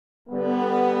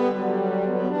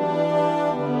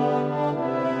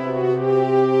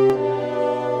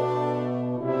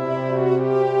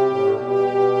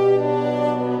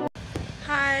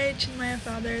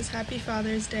Happy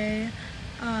Father's Day.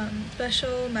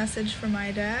 Special message for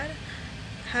my dad.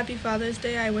 Happy Father's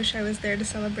Day. I wish I was there to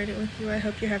celebrate it with you. I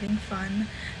hope you're having fun.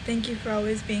 Thank you for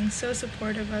always being so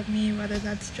supportive of me, whether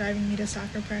that's driving me to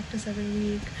soccer practice every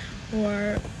week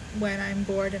or when I'm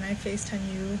bored and I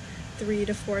FaceTime you 3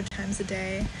 to 4 times a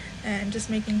day, and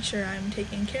just making sure I'm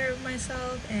taking care of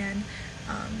myself and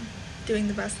doing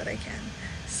the best that I can.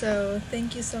 So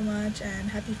thank you so much, and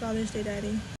happy Father's Day,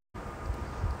 Daddy.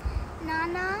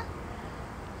 Nana,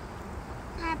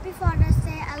 happy Father's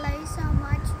Day. I love you so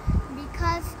much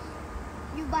because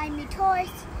you buy me toys,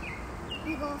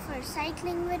 you go for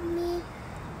cycling with me,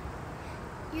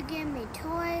 you give me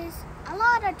toys, a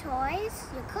lot of toys,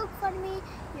 you cook for me,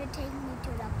 you take me to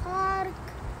the park,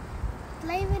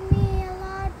 play with me a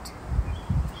lot.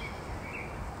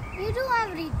 You do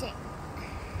everything.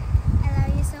 I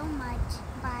love you so much.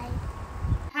 Bye.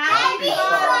 Happy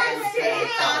Father's Day,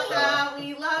 Tata.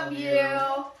 We love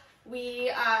you.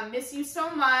 We miss you so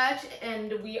much,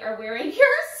 and we are wearing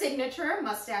your signature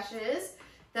mustaches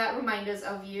that remind us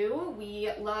of you. We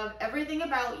love everything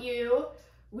about you.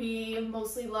 We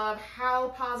mostly love how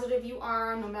positive you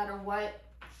are no matter what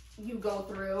you go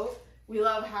through. We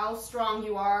love how strong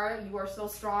you are. You are so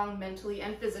strong mentally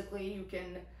and physically. You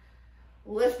can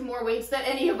lift more weights than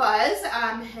any of us.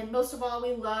 And most of all,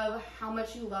 we love how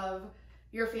much you love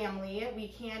your family. We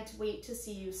can't wait to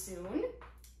see you soon.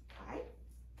 Bye.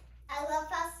 I love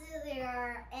how silly you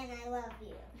are, and I love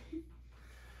you.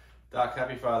 Doc,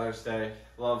 happy Father's Day.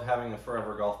 Love having a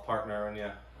forever golf partner in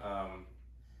you.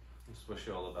 Just wish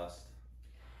you all the best.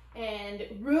 And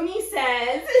Rumi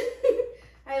says,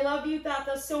 I love you,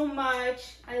 Tata, so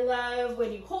much. I love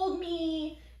when you hold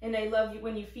me, and I love you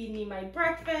when you feed me my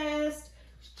breakfast.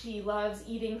 She loves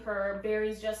eating her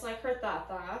berries just like her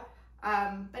Tata.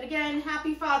 But again,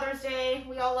 happy Father's Day.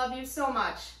 We all love you so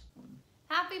much.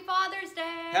 Happy Father's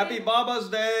Day! Happy Baba's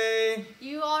Day!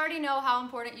 You already know how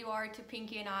important you are to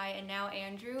Pinky and I, and now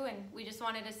Andrew, and we just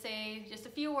wanted to say just a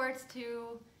few words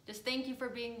to just thank you for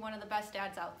being one of the best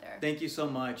dads out there. Thank you so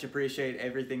much. Appreciate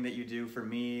everything that you do for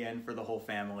me and for the whole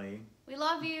family. We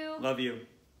love you. Love you.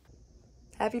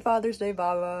 Happy Father's Day,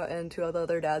 Baba, and to all the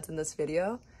other dads in this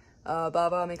video.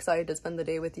 Baba, I'm excited to spend the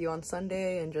day with you on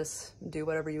Sunday and just do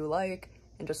whatever you like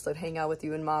and just like hang out with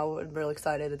you and Ma. I'm really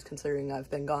excited considering I've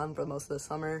been gone for most of the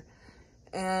summer.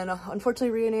 And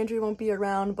unfortunately, Rhea and Andrew won't be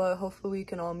around, but hopefully we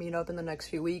can all meet up in the next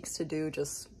few weeks to do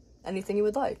just anything you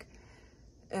would like.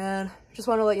 And just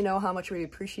want to let you know how much we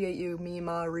appreciate you, me,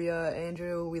 Ma, Rhea,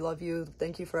 Andrew. We love you.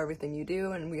 Thank you for everything you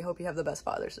do, and we hope you have the best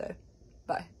Father's Day.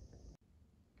 Bye.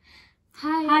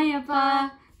 Hi,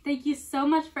 Appa. Thank you so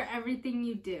much for everything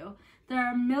you do. There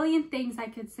are a million things I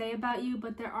could say about you,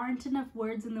 but there aren't enough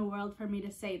words in the world for me to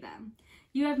say them.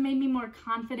 You have made me more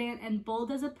confident and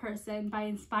bold as a person by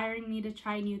inspiring me to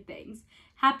try new things.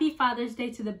 Happy Father's Day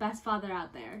to the best father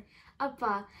out there.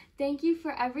 Appa, thank you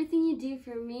for everything you do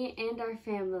for me and our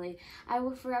family. I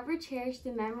will forever cherish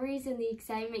the memories and the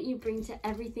excitement you bring to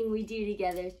everything we do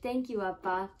together. Thank you,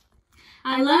 Appa.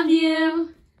 I love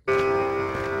you.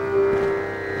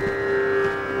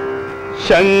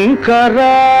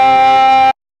 Shankara.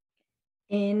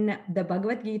 In the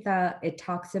Bhagavad Gita, it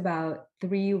talks about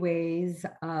 3 ways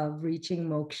of reaching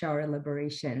moksha or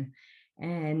liberation.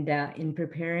 And in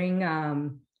preparing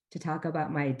to talk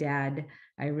about my dad,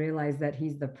 I realized that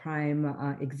he's the prime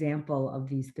example of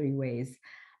these 3 ways.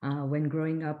 When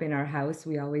growing up in our house,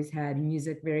 we always had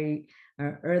music very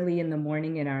early in the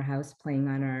morning in our house playing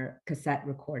on our cassette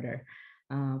recorder.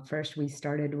 First, we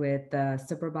started with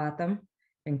Suprabhatam,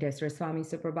 Venkateswara Swami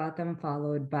Suprabhatam,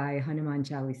 followed by Hanuman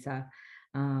Chalisa,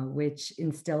 which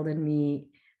instilled in me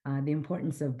the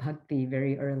importance of bhakti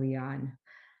very early on.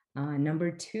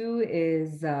 Number 2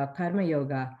 is Karma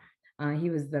Yoga. He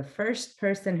was the first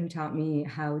person who taught me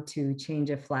how to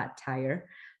change a flat tire,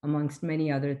 amongst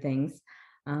many other things.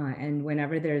 And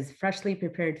whenever there's freshly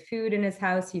prepared food in his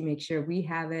house, he makes sure we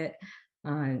have it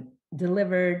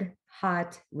delivered,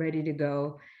 hot, ready to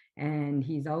go. And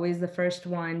he's always the first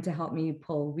one to help me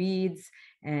pull weeds,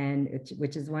 and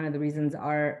which is one of the reasons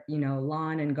our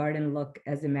lawn and garden look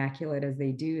as immaculate as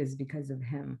they do is because of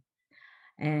him.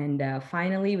 And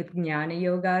finally, with Jnana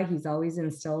Yoga, he's always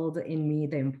instilled in me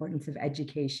the importance of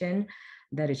education,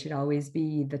 that it should always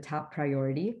be the top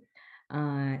priority.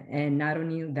 And not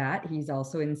only that, he's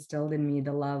also instilled in me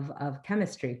the love of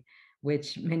chemistry,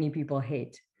 which many people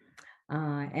hate.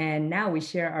 And now we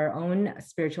share our own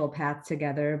spiritual path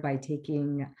together by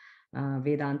taking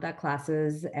Vedanta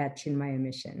classes at Chinmaya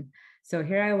Mission. So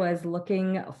here I was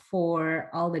looking for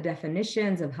all the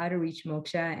definitions of how to reach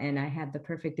moksha, and I had the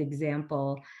perfect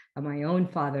example of my own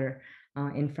father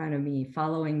in front of me,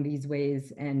 following these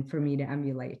ways and for me to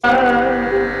emulate.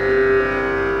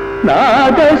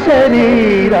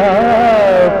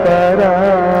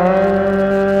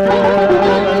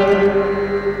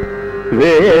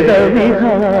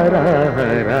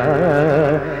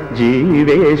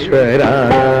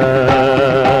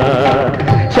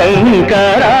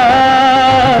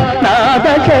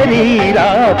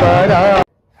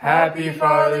 Happy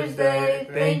Father's Day.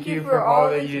 Thank you for all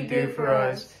that you do for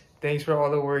us. Thanks for all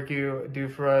the work you do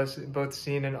for us, both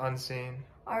seen and unseen.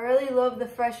 I really love the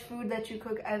fresh food that you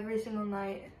cook every single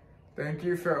night. Thank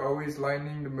you for always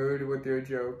lightening the mood with your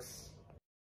jokes.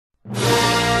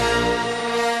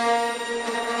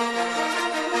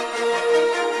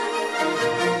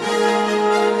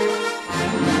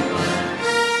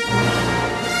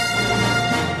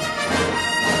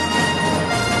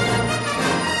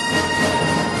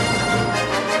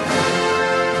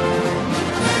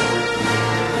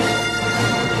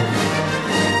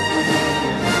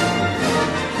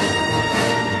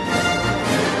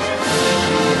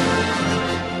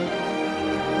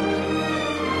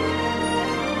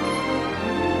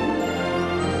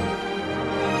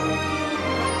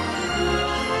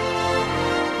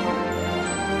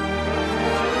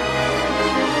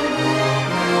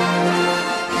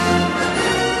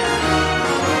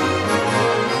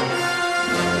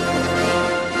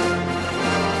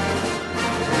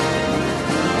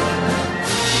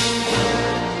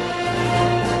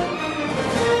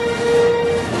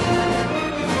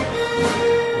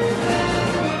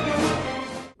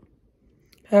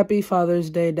 Happy Father's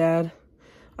Day, Dad.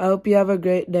 I hope you have a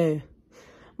great day.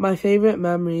 My favorite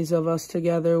memories of us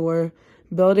together were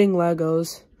building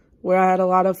Legos, where I had a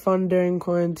lot of fun during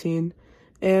quarantine,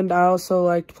 and I also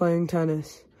liked playing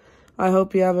tennis. I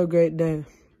hope you have a great day.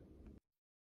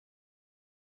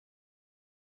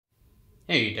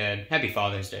 Hey, Dad. Happy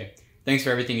Father's Day. Thanks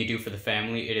for everything you do for the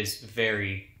family. It is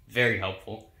very, very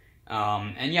helpful.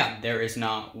 And yeah, there is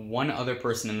not one other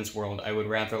person in this world I would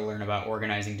rather learn about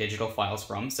organizing digital files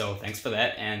from, so thanks for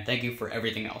that, and thank you for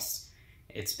everything else.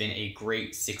 It's been a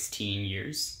great 16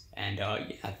 years, and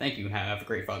yeah, thank you. Have a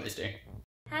great Father's Day.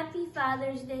 Happy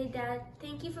Father's Day, Dad.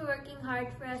 Thank you for working hard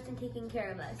for us and taking care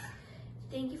of us.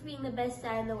 Thank you for being the best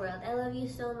dad in the world. I love you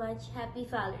so much. Happy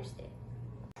Father's Day.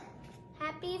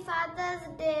 Happy Father's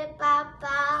Day,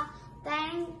 Papa.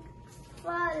 Thanks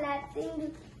for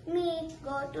letting me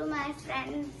go to my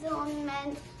friend's home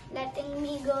and letting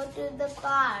me go to the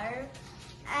car,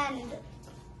 and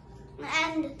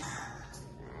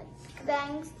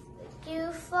thanks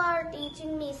you for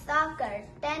teaching me soccer,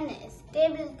 tennis,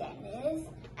 table tennis,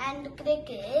 and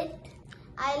cricket.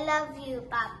 I love you,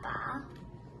 Papa.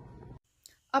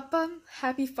 Appa,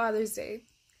 happy Father's Day.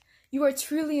 You are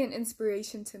truly an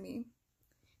inspiration to me.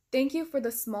 Thank you for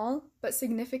the small but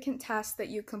significant tasks that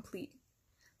you complete,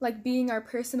 like being our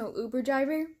personal Uber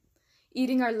driver,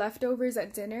 eating our leftovers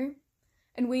at dinner,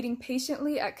 and waiting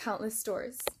patiently at countless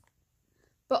stores.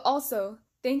 But also,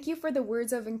 thank you for the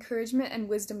words of encouragement and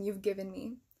wisdom you've given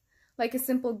me, like a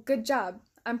simple "good job,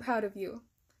 I'm proud of you,"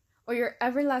 or your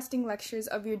everlasting lectures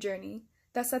of your journey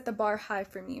that set the bar high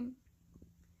for me.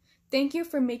 Thank you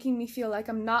for making me feel like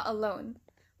I'm not alone,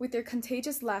 with your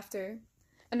contagious laughter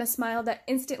and a smile that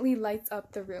instantly lights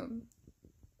up the room.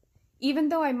 Even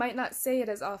though I might not say it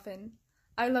as often,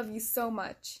 I love you so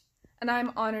much, and I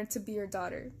am honored to be your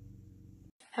daughter.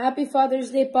 Happy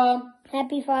Father's Day, Pa.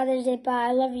 Happy Father's Day, Pa.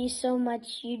 I love you so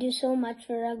much. You do so much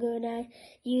for Raghu and I.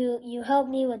 You help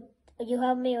me with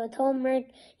homework.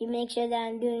 You make sure that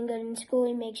I'm doing good in school.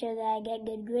 You make sure that I get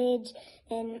good grades.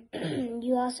 And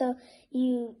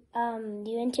you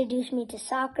introduced me to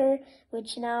soccer,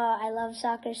 which now I love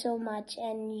soccer so much.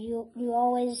 And you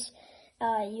always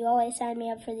sign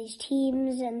me up for these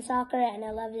teams and soccer, and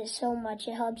I love it so much.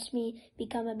 It helps me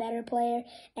become a better player.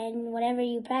 And whenever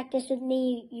you practice with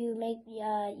me, you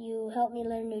help me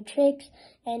learn new tricks,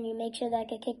 and you make sure that I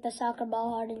can kick the soccer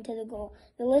ball hard into the goal.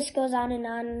 The list goes on and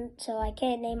on, so I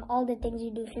can't name all the things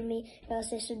you do for me, or else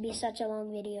this would be such a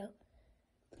long video.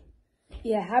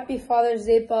 Yeah, happy Father's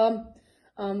Day, Pa.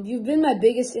 You've been my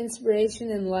biggest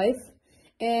inspiration in life,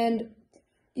 and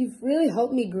you've really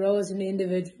helped me grow as an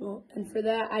individual, and for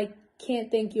that, I can't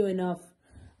thank you enough.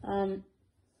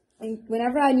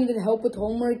 Whenever I needed help with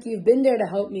homework, you've been there to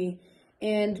help me,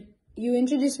 and you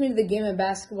introduced me to the game of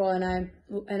basketball, and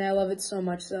I love it so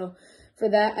much. So for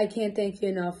that, I can't thank you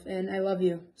enough, and I love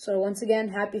you. So once again,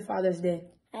 happy Father's Day.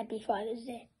 Happy Father's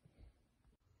Day.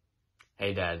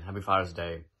 Hey, Dad. Happy Father's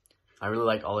Day. I really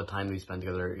like all the time we spend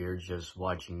together here just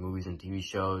watching movies and TV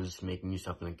shows, making new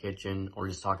stuff in the kitchen, or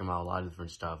just talking about a lot of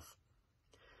different stuff.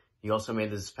 You also made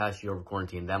this past year of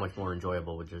quarantine that much more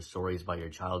enjoyable with your stories about your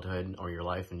childhood or your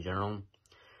life in general.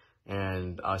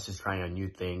 And us just trying out new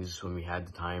things when we had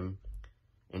the time.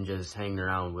 And just hanging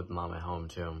around with Mom at home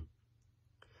too.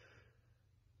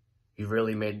 You've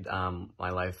really made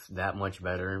my life that much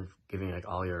better, giving like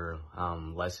all your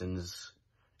lessons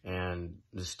and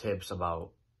just tips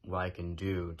about what I can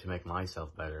do to make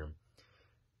myself better.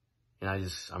 And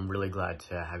I'm really glad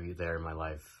to have you there in my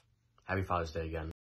life. Happy Father's Day again.